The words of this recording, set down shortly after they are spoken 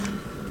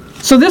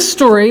So this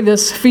story,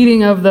 this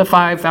feeding of the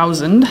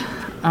 5,000,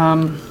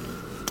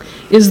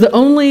 is the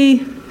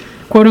only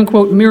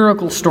quote-unquote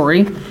miracle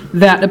story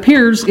that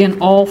appears in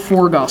all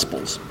four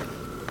Gospels.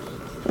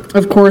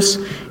 Of course,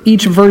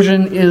 each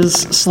version is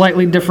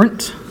slightly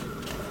different.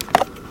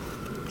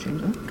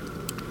 Change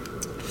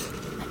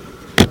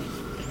that.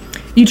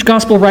 Each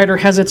Gospel writer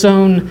has its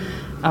own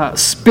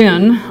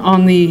spin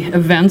on the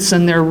events,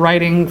 and they're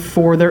writing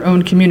for their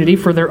own community,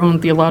 for their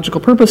own theological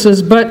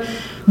purposes, but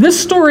this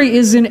story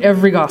is in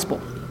every Gospel.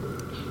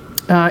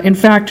 In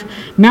fact,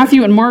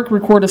 Matthew and Mark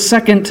record a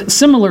second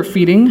similar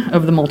feeding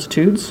of the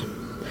multitudes.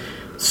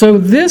 So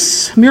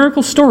this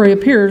miracle story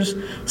appears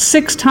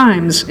 6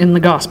 times in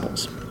the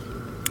Gospels.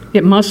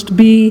 It must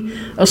be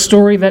a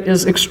story that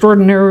is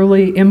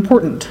extraordinarily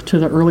important to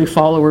the early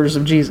followers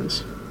of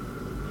Jesus.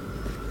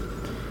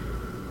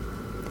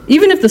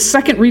 Even if the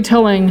second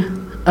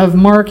retelling of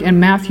Mark and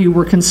Matthew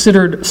were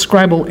considered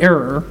scribal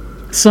error,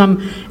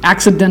 some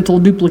accidental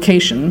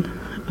duplication,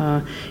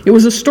 it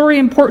was a story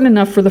important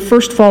enough for the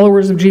first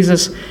followers of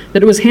Jesus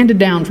that it was handed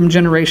down from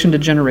generation to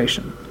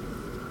generation.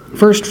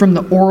 First from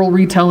the oral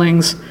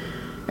retellings,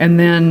 and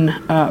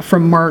then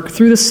from Mark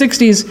through the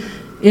 60s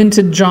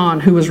into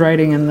John, who was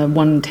writing in the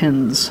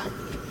 110s.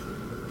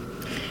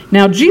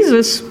 Now,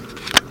 Jesus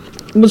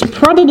was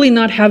probably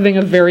not having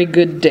a very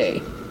good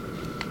day.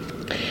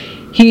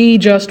 He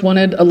just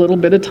wanted a little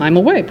bit of time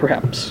away,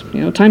 perhaps.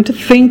 Time to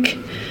think,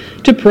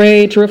 to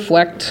pray, to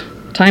reflect,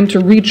 time to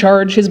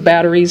recharge his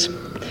batteries.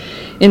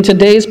 In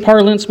today's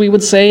parlance, we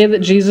would say that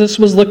Jesus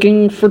was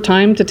looking for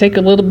time to take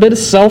a little bit of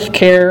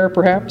self-care,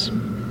 perhaps.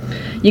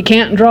 You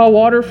can't draw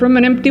water from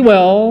an empty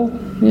well,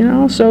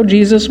 so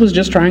Jesus was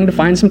just trying to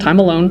find some time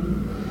alone.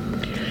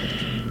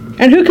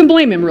 And who can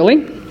blame him,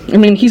 really?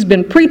 He's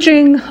been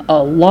preaching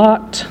a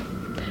lot.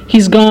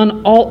 He's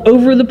gone all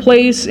over the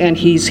place, and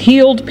he's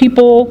healed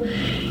people.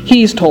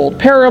 He's told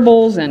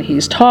parables, and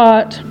he's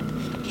taught.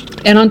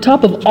 And on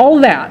top of all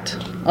that,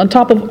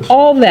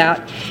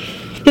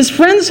 his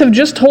friends have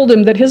just told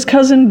him that his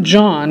cousin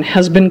John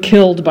has been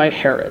killed by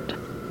Herod.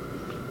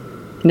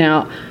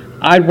 Now,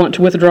 I'd want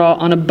to withdraw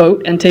on a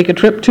boat and take a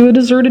trip to a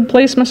deserted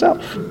place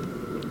myself.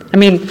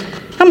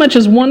 How much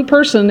is one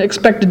person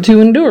expected to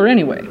endure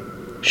anyway?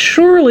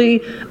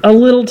 Surely a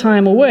little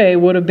time away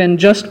would have been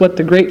just what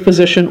the great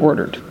physician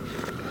ordered.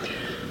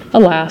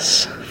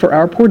 Alas, for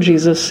our poor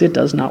Jesus, it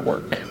does not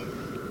work.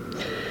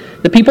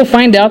 The people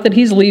find out that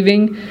he's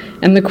leaving,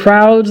 and the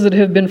crowds that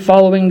have been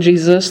following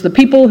Jesus, the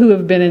people who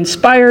have been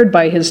inspired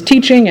by his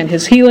teaching and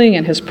his healing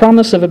and his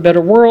promise of a better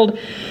world,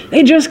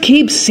 they just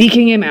keep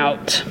seeking him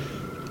out.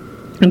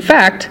 In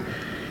fact,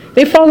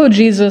 they follow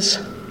Jesus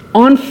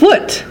on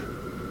foot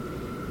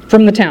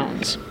from the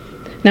towns.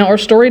 Now, our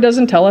story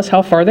doesn't tell us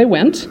how far they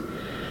went,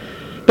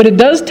 but it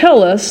does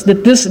tell us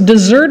that this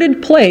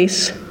deserted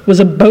place was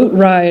a boat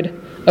ride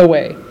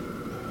away.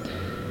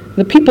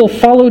 The people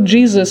followed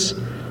Jesus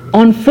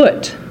on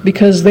foot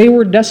because they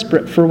were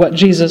desperate for what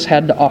Jesus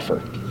had to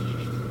offer.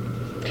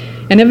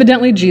 And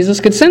evidently Jesus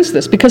could sense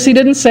this, because he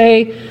didn't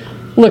say,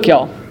 "Look,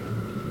 y'all,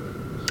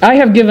 I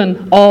have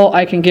given all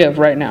I can give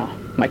right now.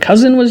 My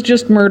cousin was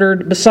just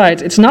murdered.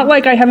 Besides, it's not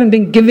like I haven't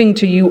been giving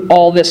to you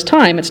all this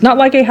time. It's not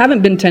like I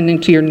haven't been tending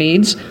to your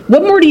needs.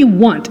 What more do you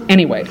want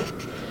anyway?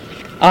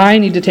 I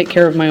need to take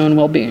care of my own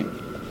well-being."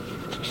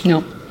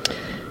 No,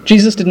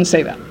 Jesus didn't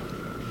say that.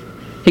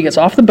 He gets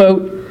off the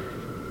boat,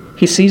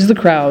 he sees the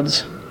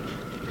crowds,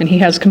 and he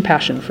has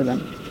compassion for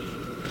them.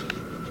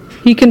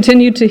 He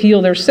continued to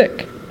heal their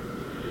sick.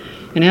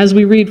 And as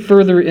we read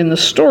further in the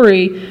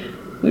story,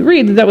 we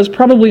read that was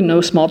probably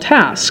no small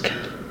task.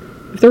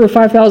 If there were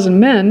 5,000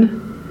 men,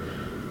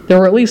 there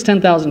were at least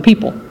 10,000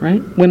 people,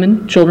 right?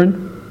 Women,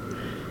 children.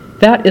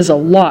 That is a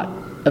lot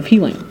of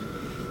healing.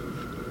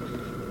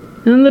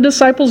 And the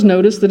disciples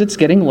notice that it's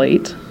getting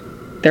late.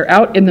 They're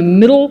out in the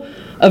middle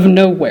of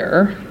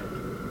nowhere,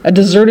 a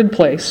deserted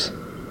place.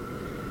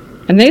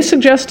 And they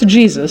suggest to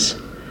Jesus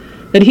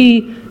that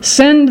he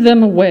send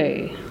them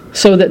away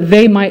so that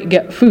they might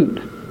get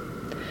food.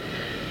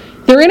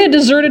 They're in a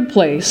deserted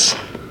place.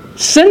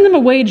 Send them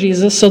away,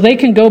 Jesus, so they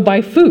can go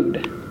buy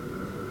food.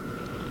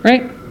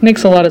 Right?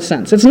 Makes a lot of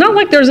sense. It's not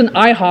like there's an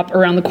IHOP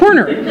around the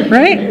corner,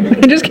 right?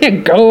 You just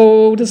can't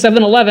go to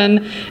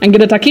 7-Eleven and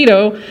get a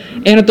taquito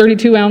and a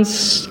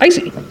 32-ounce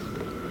icy.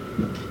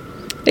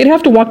 They'd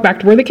have to walk back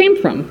to where they came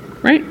from,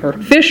 right? Or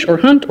fish or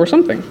hunt or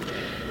something.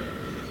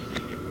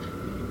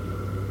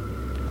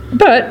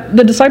 But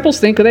the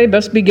disciples think they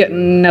best be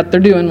getting at their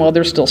doing while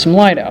there's still some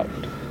light out.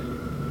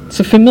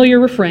 It's a familiar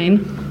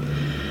refrain.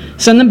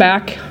 Send them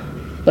back.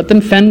 Let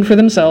them fend for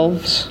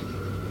themselves.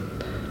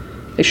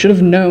 They should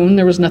have known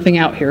there was nothing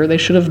out here. They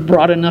should have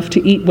brought enough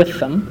to eat with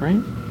them,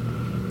 right?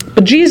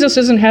 But Jesus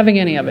isn't having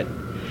any of it.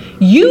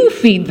 You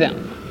feed them,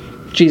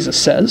 Jesus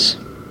says.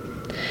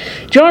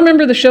 Do y'all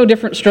remember the show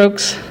Different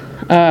Strokes?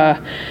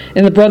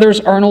 And the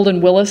brothers Arnold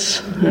and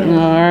Willis. All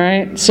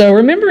right. So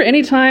remember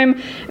any time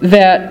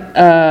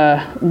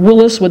that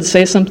Willis would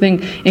say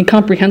something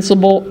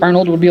incomprehensible,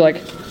 Arnold would be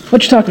like,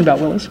 "What you talking about,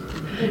 Willis?"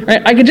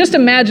 Right? I could just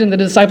imagine the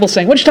disciples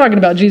saying, "What you talking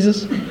about,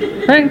 Jesus?"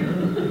 Right?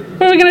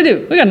 What are we going to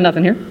do? We got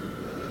nothing here.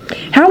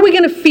 How are we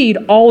going to feed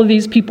all of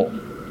these people?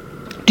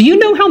 Do you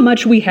know how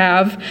much we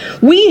have?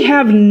 We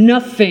have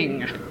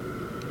nothing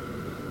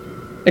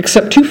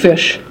except 2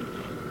 fish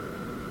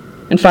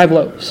and 5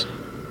 loaves.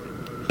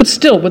 But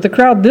still, with a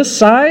crowd this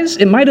size,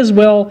 it might as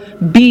well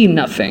be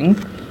nothing.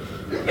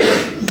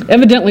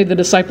 Evidently, the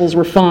disciples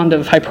were fond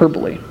of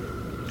hyperbole.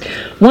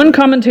 One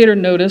commentator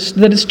noticed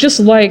that it's just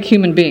like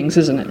human beings,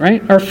 isn't it,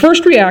 right? Our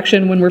first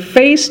reaction when we're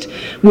faced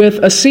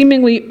with a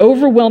seemingly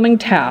overwhelming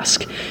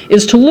task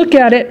is to look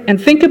at it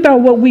and think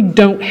about what we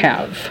don't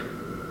have.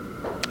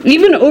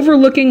 Even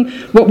overlooking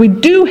what we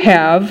do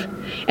have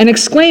and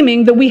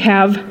exclaiming that we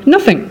have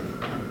nothing.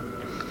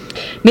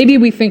 Maybe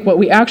we think what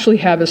we actually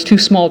have is too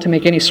small to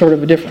make any sort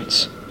of a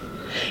difference.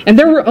 And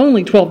there were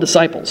only 12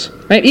 disciples,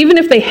 right? Even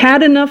if they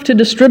had enough to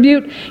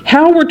distribute,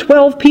 how were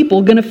 12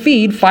 people going to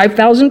feed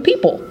 5,000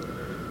 people?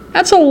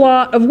 That's a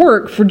lot of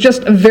work for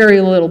just a very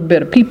little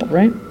bit of people,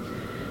 right?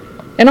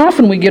 And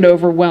often we get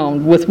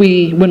overwhelmed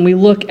when we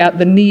look at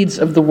the needs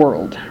of the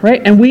world,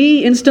 right? And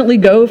we instantly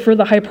go for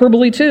the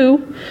hyperbole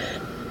too.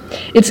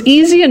 It's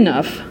easy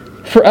enough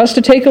for us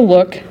to take a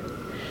look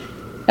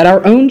at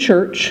our own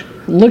church,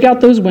 look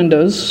out those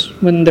windows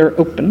when they're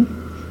open,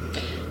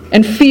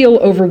 and feel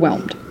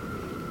overwhelmed,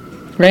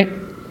 right?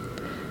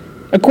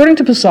 According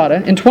to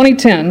Posada, in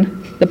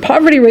 2010, the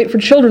poverty rate for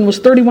children was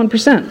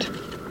 31%.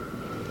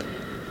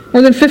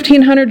 More than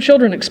 1,500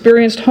 children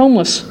experienced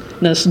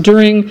homelessness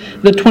during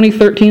the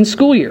 2013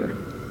 school year.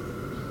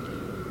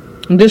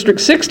 In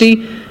District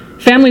 60,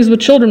 families with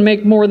children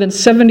make more than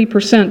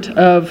 70%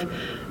 of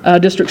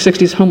District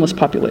 60's homeless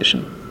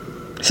population.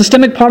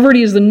 Systemic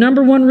poverty is the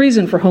number one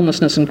reason for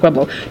homelessness in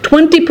Pueblo.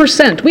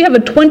 20%. We have a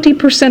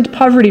 20%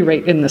 poverty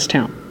rate in this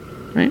town,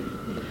 right?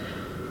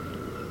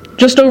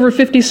 Just over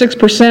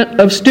 56%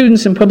 of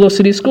students in Pueblo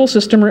City school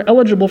system are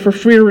eligible for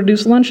free or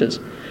reduced lunches.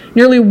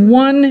 Nearly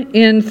 1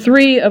 in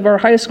 3 of our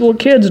high school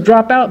kids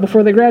drop out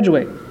before they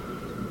graduate.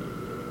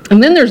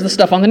 And then there's the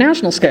stuff on the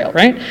national scale,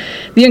 right?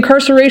 The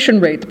incarceration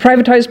rate, the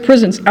privatized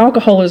prisons,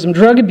 alcoholism,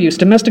 drug abuse,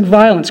 domestic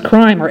violence,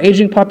 crime, our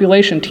aging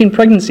population, teen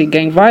pregnancy,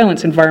 gang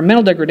violence,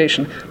 environmental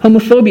degradation,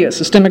 homophobia,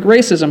 systemic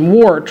racism,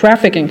 war,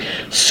 trafficking,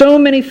 so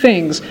many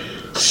things,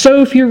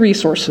 so few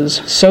resources,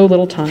 so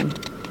little time.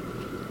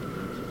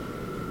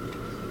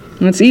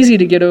 And it's easy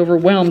to get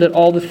overwhelmed at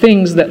all the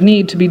things that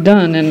need to be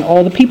done and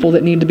all the people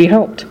that need to be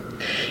helped.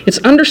 It's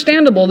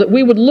understandable that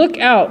we would look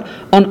out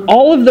on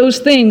all of those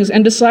things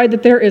and decide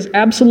that there is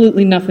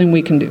absolutely nothing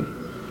we can do,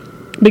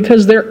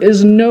 because there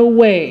is no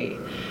way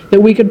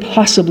that we could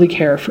possibly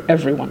care for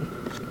everyone.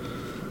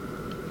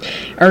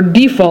 Our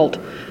default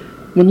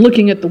when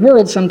looking at the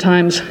world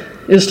sometimes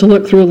is to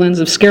look through a lens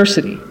of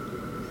scarcity.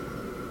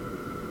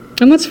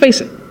 And let's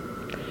face it,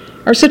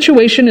 our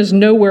situation is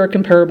nowhere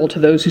comparable to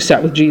those who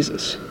sat with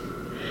Jesus.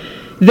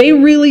 They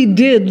really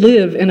did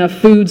live in a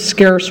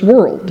food-scarce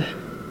world.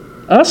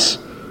 Us,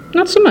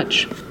 not so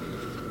much.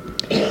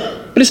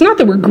 But it's not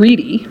that we're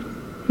greedy.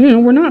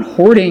 We're not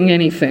hoarding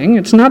anything.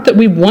 It's not that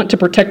we want to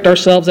protect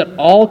ourselves at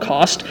all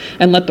cost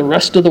and let the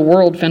rest of the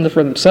world fend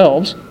for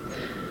themselves.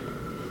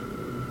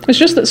 It's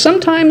just that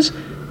sometimes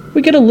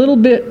we get a little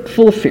bit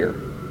full of fear.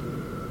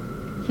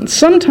 And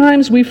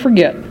sometimes we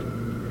forget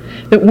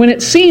that when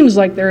it seems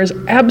like there is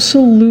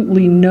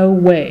absolutely no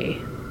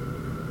way,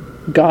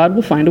 God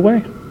will find a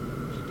way.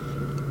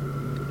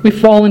 We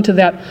fall into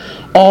that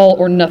all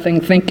or nothing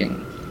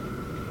thinking.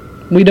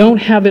 We don't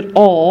have it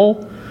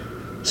all,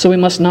 so we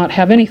must not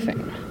have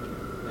anything.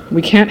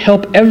 We can't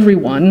help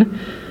everyone,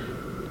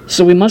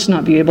 so we must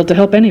not be able to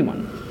help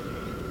anyone.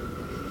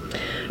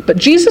 But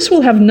Jesus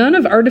will have none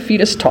of our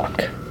defeatist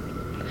talk.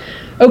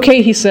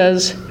 Okay, he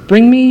says,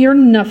 bring me your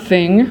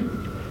nothing.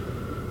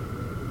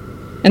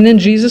 And then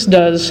Jesus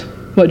does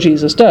what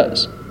Jesus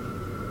does.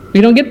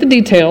 We don't get the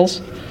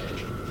details.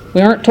 We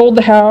aren't told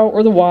the how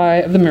or the why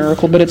of the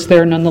miracle, but it's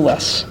there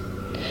nonetheless.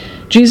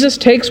 Jesus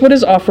takes what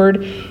is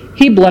offered,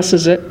 he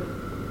blesses it,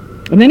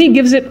 and then he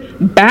gives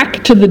it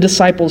back to the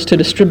disciples to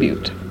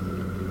distribute.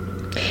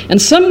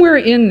 And somewhere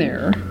in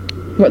there,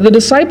 what the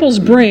disciples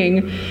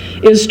bring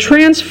is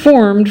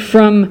transformed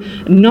from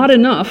not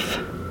enough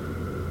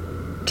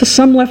to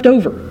some left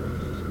over.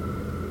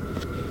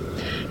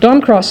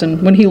 Don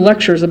Crossan, when he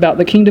lectures about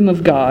the kingdom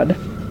of God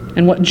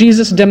and what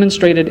Jesus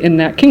demonstrated in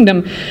that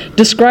kingdom,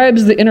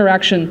 describes the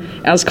interaction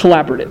as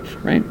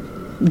collaborative, right?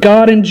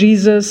 God and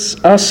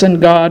Jesus, us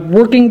and God,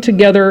 working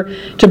together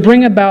to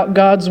bring about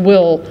God's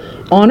will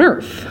on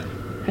earth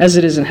as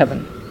it is in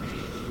heaven.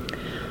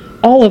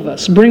 All of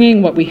us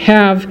bringing what we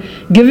have,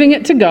 giving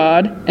it to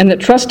God, and that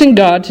trusting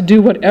God to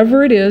do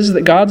whatever it is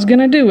that God's going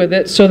to do with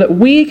it so that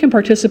we can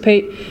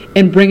participate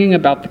in bringing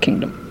about the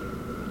kingdom.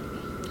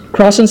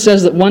 Crossan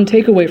says that one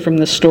takeaway from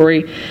this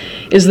story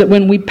is that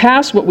when we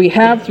pass what we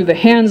have through the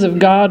hands of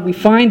God, we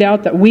find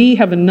out that we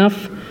have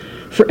enough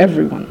for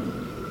everyone.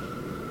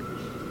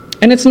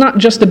 And it's not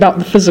just about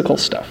the physical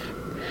stuff.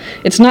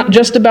 It's not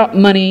just about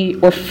money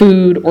or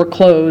food or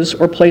clothes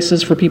or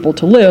places for people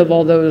to live,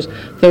 although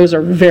those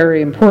are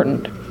very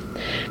important.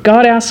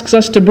 God asks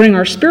us to bring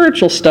our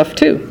spiritual stuff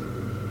too.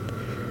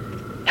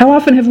 How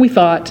often have we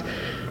thought,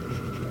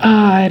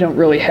 I don't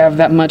really have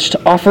that much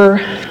to offer.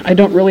 I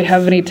don't really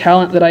have any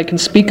talent that I can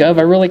speak of.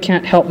 I really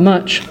can't help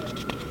much.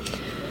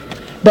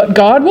 But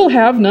God will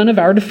have none of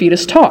our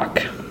defeatist talk.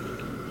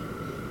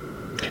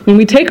 When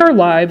we take our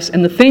lives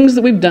and the things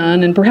that we've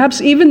done, and perhaps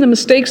even the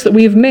mistakes that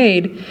we've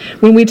made,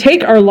 when we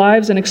take our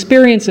lives and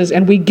experiences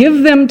and we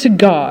give them to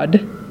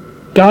God,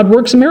 God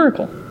works a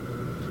miracle.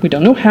 We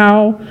don't know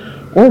how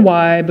or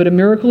why, but a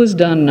miracle is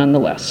done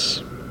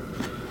nonetheless.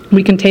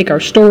 We can take our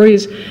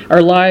stories,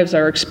 our lives,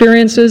 our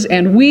experiences,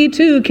 and we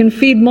too can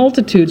feed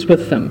multitudes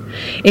with them.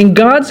 In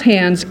God's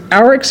hands,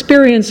 our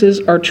experiences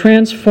are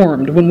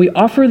transformed when we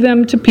offer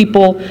them to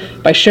people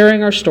by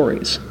sharing our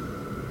stories.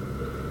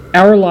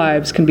 Our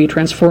lives can be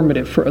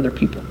transformative for other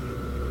people.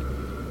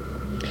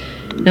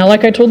 Now,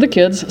 like I told the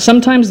kids,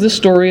 sometimes this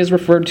story is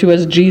referred to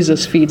as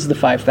Jesus feeds the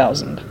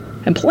 5,000.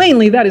 And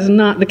plainly, that is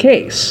not the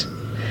case.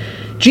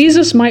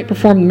 Jesus might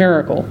perform the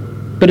miracle,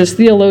 but as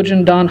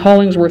theologian Don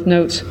Hollingsworth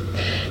notes,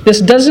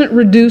 this doesn't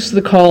reduce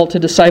the call to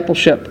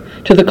discipleship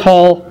to the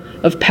call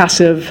of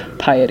passive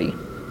piety.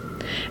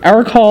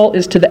 Our call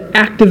is to the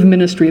active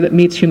ministry that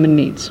meets human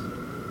needs.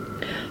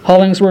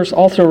 Hollingsworth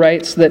also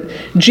writes that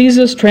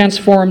Jesus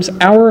transforms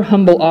our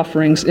humble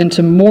offerings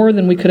into more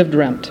than we could have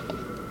dreamt.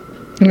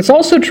 And it's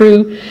also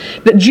true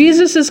that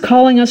Jesus is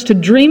calling us to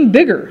dream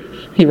bigger,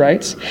 he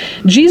writes.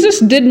 Jesus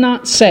did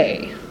not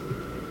say,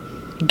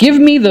 "Give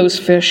me those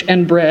fish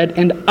and bread,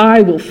 and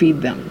I will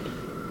feed them."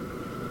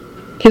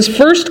 His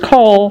first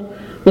call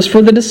was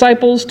for the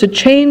disciples to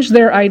change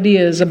their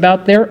ideas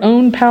about their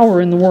own power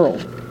in the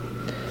world.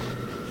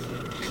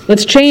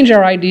 Let's change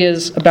our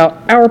ideas about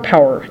our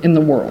power in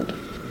the world.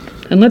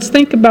 And let's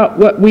think about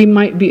what we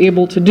might be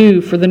able to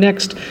do for the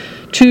next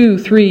 2,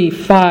 3,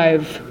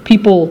 5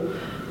 people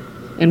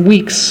and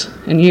weeks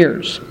and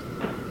years.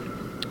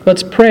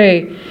 Let's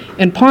pray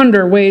and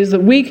ponder ways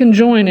that we can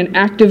join an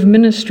active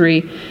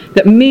ministry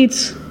that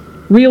meets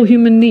real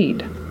human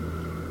need.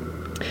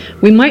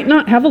 We might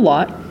not have a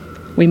lot,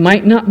 we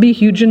might not be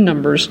huge in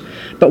numbers,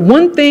 but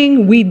one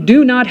thing we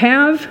do not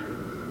have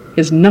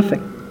is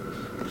nothing.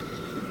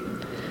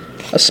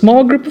 A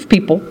small group of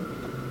people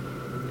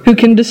who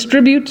can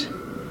distribute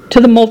to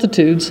the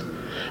multitudes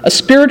a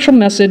spiritual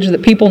message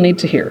that people need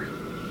to hear.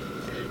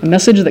 A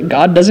message that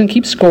God doesn't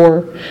keep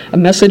score, a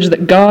message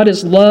that God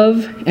is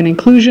love and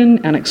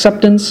inclusion and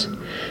acceptance,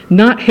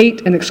 not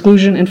hate and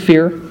exclusion and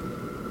fear.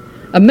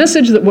 A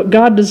message that what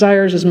God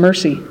desires is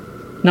mercy,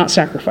 not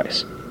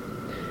sacrifice.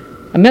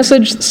 A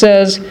message that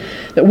says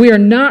that we are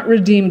not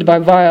redeemed by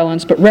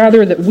violence, but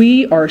rather that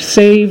we are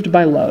saved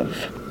by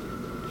love.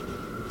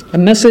 A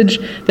message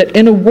that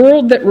in a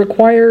world that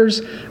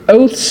requires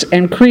oaths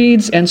and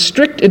creeds and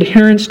strict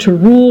adherence to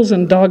rules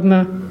and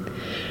dogma,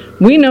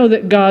 we know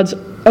that God's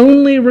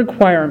only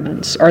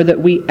requirements are that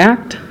we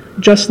act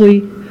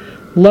justly,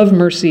 love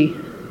mercy,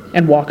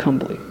 and walk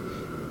humbly.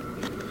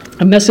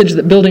 A message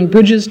that building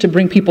bridges to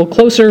bring people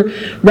closer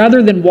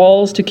rather than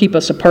walls to keep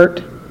us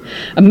apart.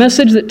 A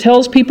message that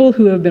tells people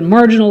who have been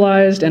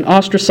marginalized and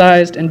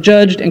ostracized and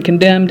judged and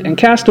condemned and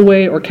cast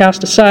away or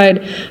cast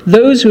aside,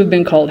 those who have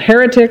been called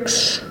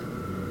heretics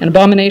and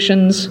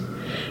abominations,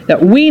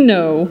 that we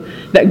know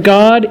that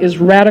God is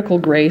radical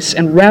grace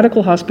and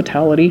radical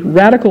hospitality,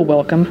 radical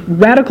welcome,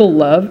 radical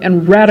love,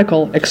 and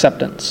radical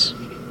acceptance.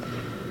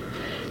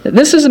 That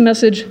this is a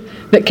message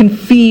that can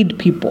feed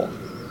people.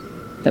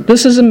 That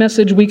this is a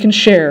message we can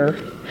share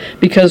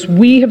because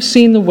we have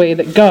seen the way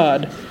that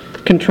God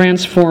can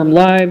transform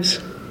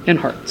lives and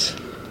hearts.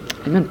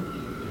 Amen.